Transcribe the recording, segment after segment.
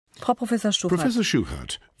Professor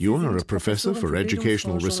Schuchardt, you are a professor for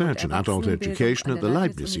educational research and adult education at the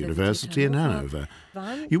Leibniz University in Hanover.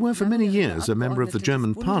 You were for many years a member of the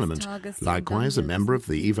German Parliament, likewise a member of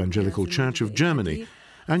the Evangelical Church of Germany,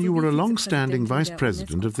 and you were a long-standing Vice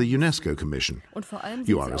President of the UNESCO Commission.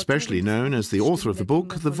 You are especially known as the author of the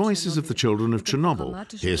book The Voices of the Children of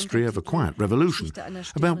Chernobyl, History of a Quiet Revolution,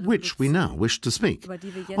 about which we now wish to speak.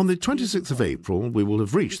 On the 26th of April, we will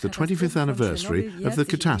have reached the 25th anniversary of the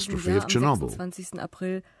catastrophe of Chernobyl.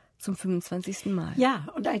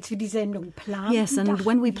 Yes, and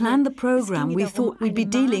when we planned the program, we thought we'd be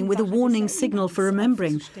dealing with a warning signal for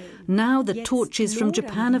remembering. Now the torches from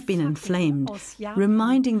Japan have been inflamed,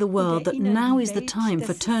 reminding the world that now is the time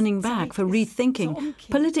for turning back, for rethinking,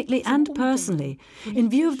 politically and personally. In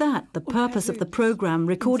view of that, the purpose of the program,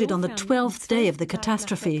 recorded on the 12th day of the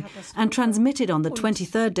catastrophe and transmitted on the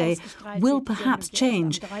 23rd day, will perhaps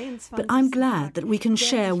change. But I'm glad that we can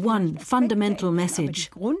share one fundamental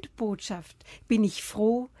message. Bin ich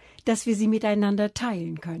froh, dass wir sie miteinander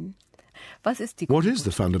teilen können. What is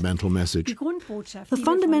the fundamental message? The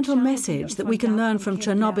fundamental message that we can learn from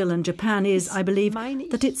Chernobyl and Japan is, I believe,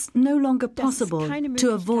 that it's no longer possible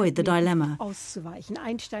to avoid the dilemma.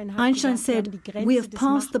 Einstein said, "We have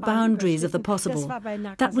passed the boundaries of the possible."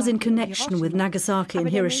 That was in connection with Nagasaki and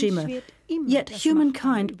Hiroshima. Yet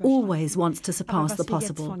humankind always wants to surpass the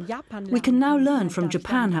possible. We can now learn from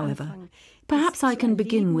Japan, however. Perhaps I can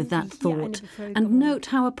begin with that thought and note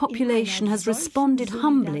how a population has responded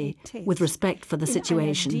humbly with respect for the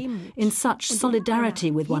situation, in such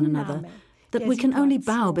solidarity with one another, that we can only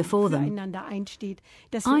bow before them.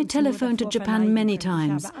 I telephoned to Japan many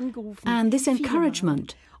times, and this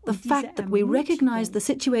encouragement, the fact that we recognized the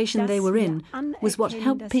situation they were in, was what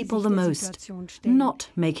helped people the most, not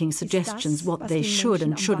making suggestions what they should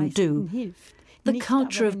and shouldn't do. The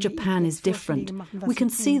culture of Japan is different. We can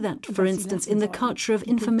see that, for instance, in the culture of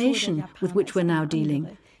information with which we're now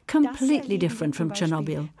dealing. Completely different from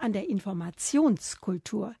Chernobyl. An der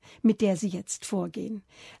Informationskultur, mit der sie jetzt vorgehen.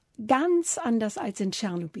 Ganz anders als in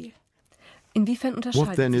Tschernobyl.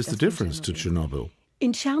 What then is the difference to Chernobyl?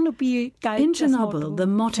 In Chernobyl, the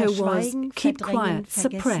motto was keep quiet,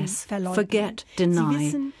 suppress, forget,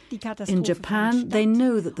 deny. In Japan, they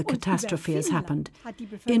know that the catastrophe has happened.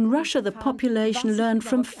 In Russia, the population learned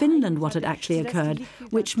from Finland what had actually occurred,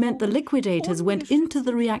 which meant the liquidators went into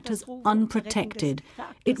the reactors unprotected.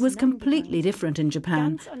 It was completely different in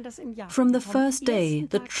Japan. From the first day,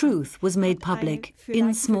 the truth was made public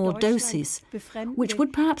in small doses, which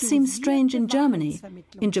would perhaps seem strange in Germany.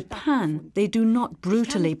 In Japan, they do not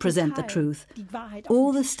brutally present the truth.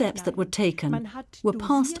 All the steps that were taken were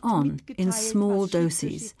passed on in small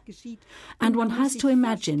doses. And one has to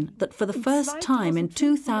imagine that for the first time in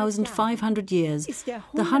 2,500 years,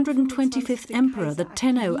 the 125th Emperor, the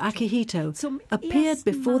Tenno Akihito, appeared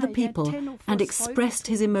before the people and expressed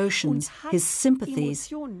his emotions, his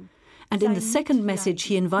sympathies. And in the second message,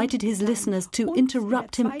 he invited his listeners to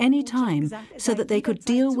interrupt him any time so that they could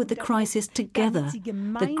deal with the crisis together,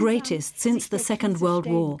 the greatest since the Second World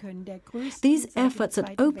War. These efforts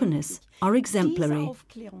at openness are exemplary,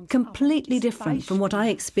 completely different from what I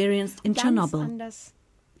experienced in Chernobyl.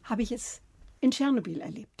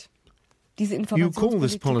 You call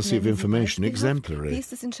this policy of information exemplary.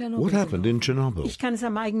 What happened in Chernobyl?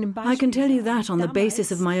 I can tell you that on the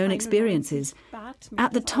basis of my own experiences.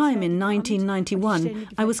 At the time, in 1991,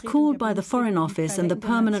 I was called by the Foreign Office and the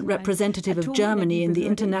permanent representative of Germany in the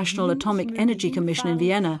International Atomic Energy Commission in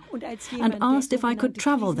Vienna, and asked if I could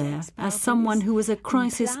travel there as someone who was a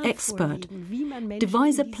crisis expert,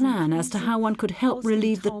 devise a plan as to how one could help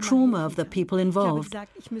relieve the trauma of the people involved.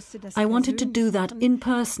 I wanted to do that in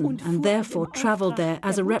person and therefore travelled there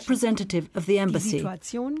as a representative of the embassy.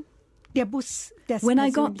 When I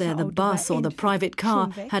got there, the bus or the private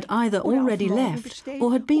car had either already left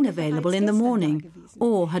or had been available in the morning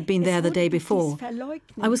or had been there the day before.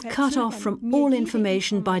 I was cut off from all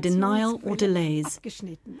information by denial or delays.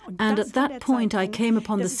 And at that point I came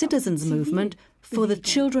upon the citizens' movement for the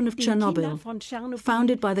children of Chernobyl,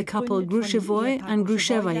 founded by the couple Grushevoy and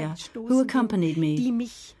Grushevaya, who accompanied me.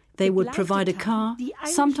 They would provide a car,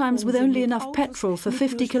 sometimes with only enough petrol for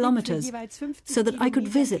 50 kilometers, so that I could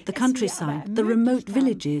visit the countryside, the remote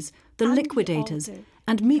villages, the liquidators,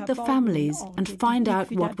 and meet the families and find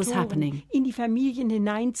out what was happening. In die Familien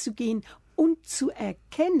hineinzugehen und zu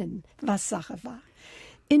erkennen, was Sache war.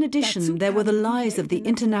 In addition, there were the lives of the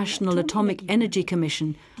International Atomic Energy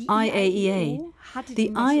Commission, IAEA, The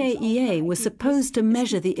IAEA was supposed to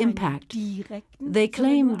measure the impact. They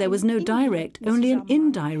claimed there was no direct, only an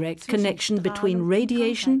indirect connection between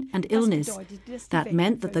radiation and illness. That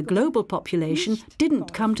meant that the global population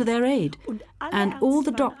didn't come to their aid, and all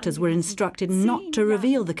the doctors were instructed not to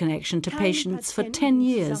reveal the connection to patients for 10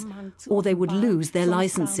 years, or they would lose their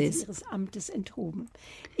licenses.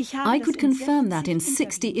 I could confirm that in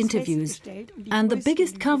 60 interviews, and the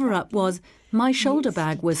biggest cover-up was my shoulder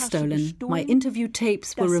bag was stolen, my interview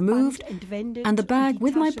tapes were removed, and the bag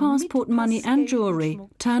with my passport, money and jewellery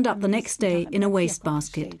turned up the next day in a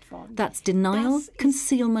wastebasket. That's denial,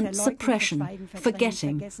 concealment, suppression,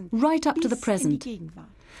 forgetting, right up to the present.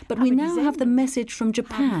 But we now have the message from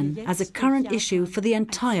Japan as a current issue for the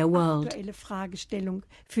entire world.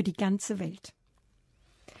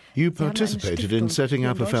 You participated in setting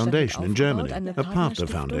up a foundation in Germany, a partner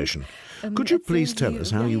foundation. Could you please tell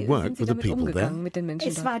us how you worked with the people there?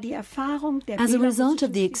 As a result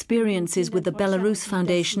of the experiences with the Belarus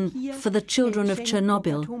Foundation for the Children of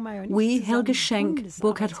Chernobyl, we, Helge Schenk,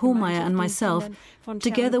 Burkhard Hohmeier and myself,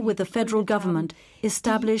 together with the federal government,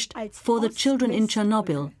 established For the Children in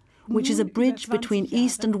Chernobyl, which is a bridge between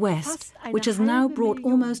East and West, which has now brought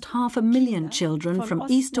almost 500,000 children from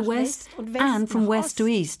East to West and from West to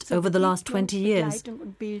East over the last 20 years.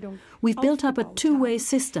 We've built up a two-way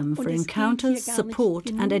system for encounters, support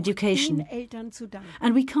and education.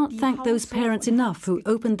 And we can't thank those parents enough who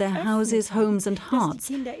opened their houses, homes and hearts.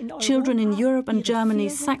 Children in Europe and Germany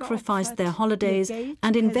sacrificed their holidays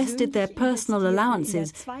and invested their personal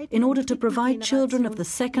allowances in order to provide children of the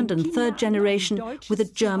second and third generation with a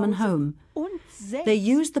German home. They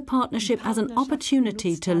used the partnership as an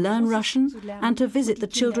opportunity to learn Russian and to visit the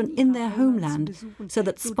children in their homeland, so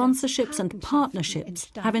that sponsorships and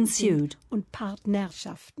partnerships have ensued. What have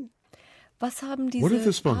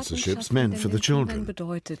the sponsorships meant for the children?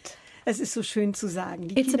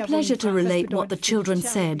 It's a pleasure to relate what the children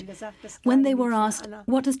said. When they were asked,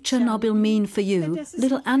 "What does Chernobyl mean for you?"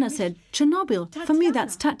 little Anna said, "Chernobyl, for me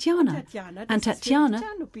that's Tatiana. And Tatiana,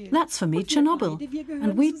 that's for me Chernobyl.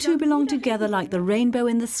 And we two belong together like the rainbow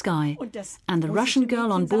in the sky." And the Russian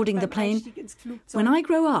girl on boarding the plane, "When I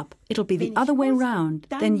grow up, it'll be the other way round.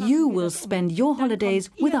 Then you will spend your holidays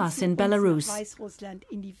with us in Belarus."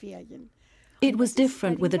 It was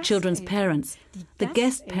different with the children's parents, the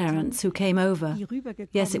guest parents who came over.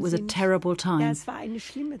 Yes, it was a terrible time.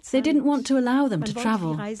 They didn't want to allow them to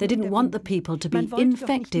travel. They didn't want the people to be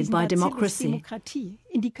infected by democracy.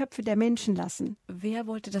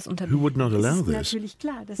 Who would not allow this?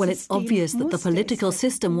 Well, it's obvious that the political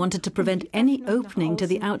system wanted to prevent any opening to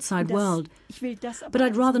the outside world. But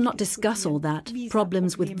I'd rather not discuss all that.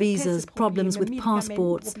 Problems with visas, problems with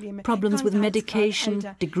passports, problems with medication,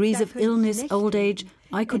 degrees of illness, old age.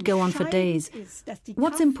 I could go on for days.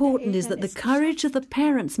 What's important is that the courage of the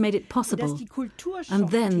parents made it possible. And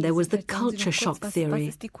then there was the culture shock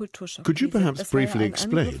theory. Could you perhaps briefly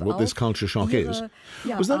explain what this culture shock is?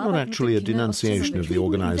 Was that not actually a denunciation of the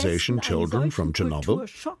organization Children from Chernobyl?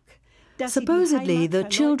 Supposedly, the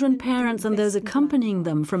children, parents and those accompanying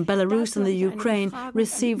them from Belarus and the Ukraine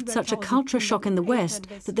received such a culture shock in the West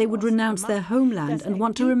that they would renounce their homeland and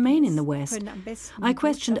want to remain in the West. I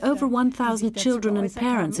questioned over 1,000 children and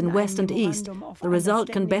parents in West and East. The result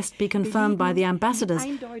can best be confirmed by the ambassadors,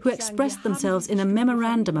 who expressed themselves in a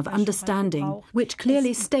memorandum of understanding, which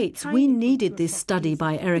clearly states we needed this study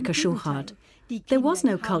by Prof-Schuchardt. There was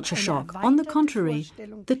no culture shock. On the contrary,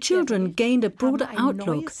 the children gained a broader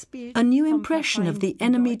outlook, a new impression of the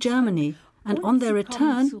enemy Germany, and on their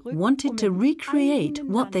return wanted to recreate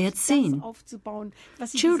what they had seen.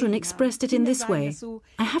 Children expressed it in this way: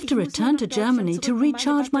 "I have to return to Germany to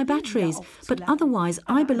recharge my batteries, but otherwise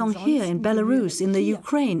I belong here in Belarus, in the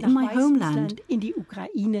Ukraine, in my homeland."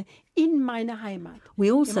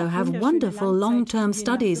 We also have wonderful long-term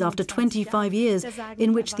studies after 25 years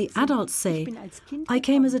in which the adults say, "I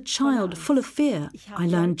came as a child full of fear. I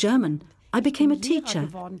learned German. I became a teacher.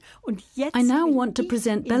 I now want to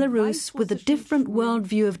present Belarus with a different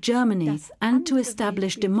worldview of Germany and to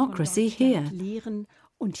establish democracy here."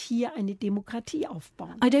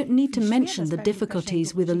 I don't need to mention the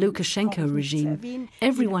difficulties with the Lukashenko regime.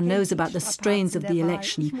 Everyone knows about the strains of the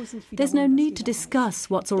election. There's no need to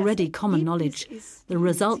discuss what's already common knowledge. The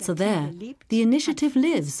results are there. The initiative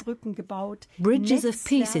lives. Bridges of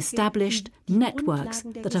peace established, networks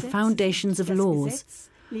that are foundations of laws.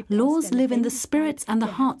 Laws live in the spirits and the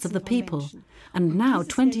hearts of the people. And now,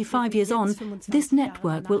 25 years on, this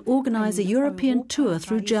network will organize a European tour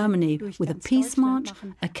through Germany with a peace march,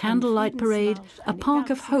 a candlelight parade, a park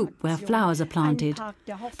of hope where flowers are planted.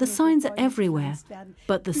 The signs are everywhere,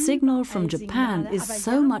 but the signal from Japan is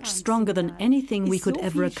so much stronger than anything we could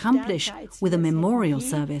ever accomplish with a memorial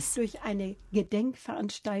service.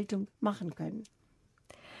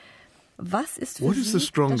 What is the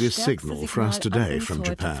strongest signal for us today from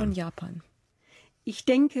Japan? Ich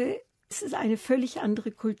denke, es ist eine völlig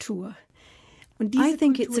andere Kultur. I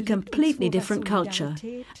think it's a completely different culture,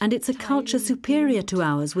 and it's a culture superior to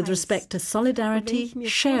ours with respect to solidarity,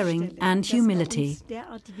 sharing and humility.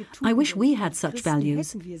 I wish we had such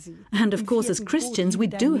values. And of course, as Christians, we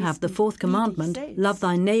do have the fourth commandment, love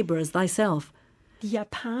thy neighbour as thyself. The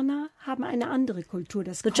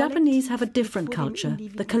Japanese have a different culture.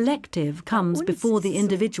 The collective comes before the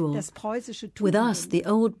individual. With us, the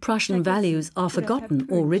old Prussian values are forgotten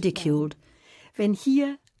or ridiculed.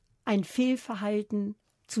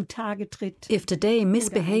 If today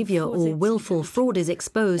misbehavior or willful fraud is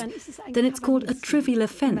exposed, then it's called a trivial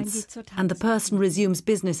offence, and the person resumes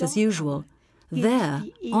business as usual. There,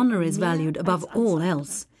 honour is valued above all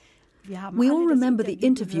else. We all remember the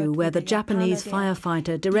interview where the Japanese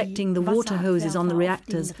firefighter directing the water hoses on the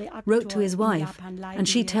reactors wrote to his wife, and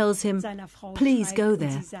she tells him, "Please go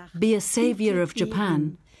there, be a saviour of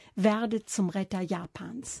Japan."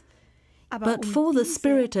 But for the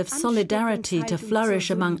spirit of solidarity to flourish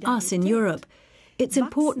among us in Europe, it's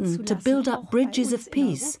important to build up bridges of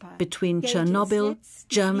peace between Chernobyl,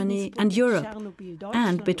 Germany and Europe,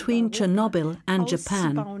 and between Chernobyl and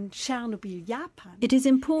Japan. It is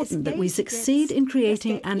important that we succeed in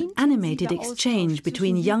creating an animated exchange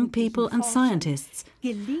between young people and scientists,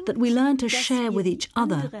 that we learn to share with each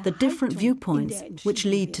other the different viewpoints which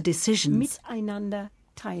lead to decisions.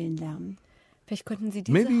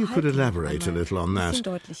 Maybe you could elaborate a little on that.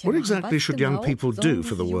 What exactly should young people do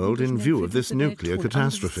for the world in view of this nuclear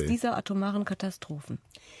catastrophe?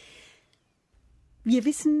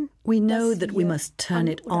 We know that we must turn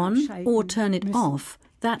it on or turn it off.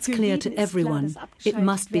 That's clear to everyone. It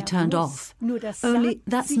must be turned off. Only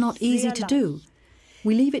that's not easy to do.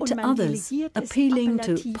 We leave it to others, appealing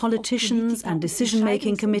to politicians and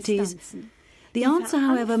decision-making committees. The answer,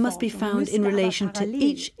 however, must be found in relation to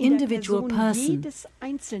each individual person.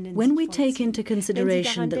 When we take into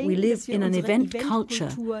consideration that we live in an event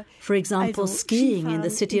culture, for example, skiing in the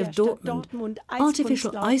city of Dortmund,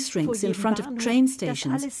 artificial ice rinks in front of train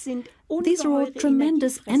stations, these are all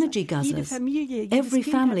tremendous energy guzzlers. Every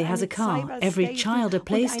family has a car, every child a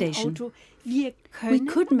PlayStation. We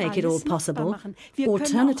could make it all possible.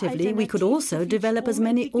 Alternatively, we could also develop as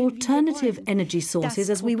many alternative energy sources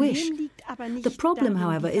as we wish. The problem,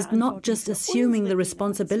 however, is not just assuming the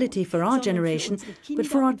responsibility for our generation, but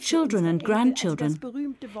for our children and grandchildren.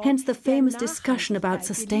 Hence the famous discussion about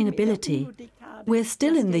sustainability. We're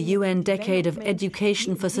still in the UN Decade of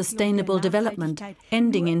Education for Sustainable Development,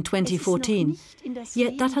 ending in 2014.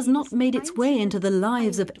 Yet that has not made its way into the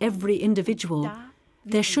lives of every individual.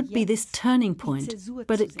 There should be this turning point,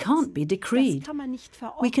 but it can't be decreed.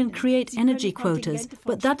 We can create energy quotas,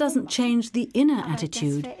 but that doesn't change the inner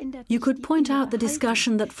attitude. You could point out the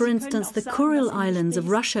discussion that, for instance, the Kuril Islands of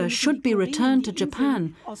Russia should be returned to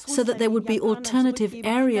Japan so that there would be alternative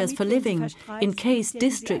areas for living in case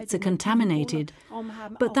districts are contaminated.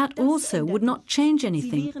 But that also would not change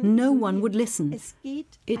anything. No one would listen.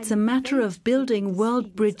 It's a matter of building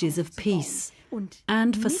world bridges of peace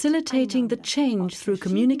and facilitating the change through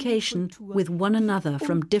communication with one another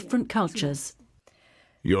from different cultures.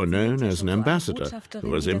 You're known as an ambassador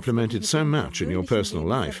who has implemented so much in your personal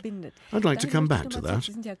life. I'd like to come back to that.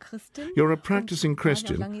 You're a practicing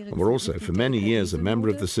Christian and were also for many years a member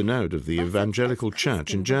of the Synod of the Evangelical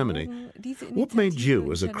Church in Germany. What made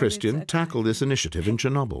you, as a Christian, tackle this initiative in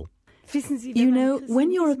Chernobyl? You know,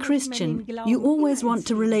 when you're a Christian, you always want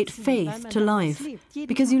to relate faith to life,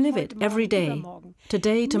 because you live it every day,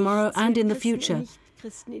 today, tomorrow, and in the future.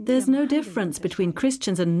 There's no difference between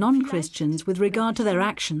Christians and non-Christians with regard to their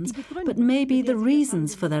actions, but maybe the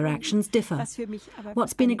reasons for their actions differ.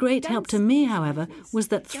 What's been a great help to me, however, was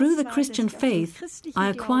that through the Christian faith, I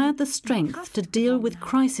acquired the strength to deal with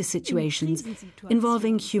crisis situations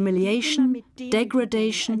involving humiliation,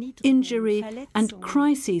 degradation, injury, and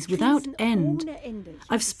crises without end.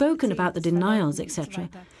 I've spoken about the denials, etc.,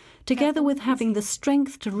 together with having the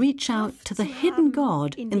strength to reach out to the hidden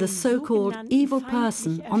God in the so-called evil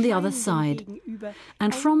person on the other side,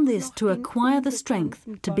 and from this to acquire the strength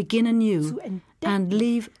to begin anew and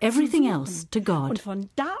leave everything else to God.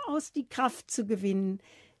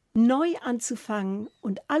 neu anzufangen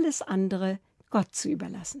und alles andere Gott zu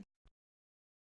überlassen.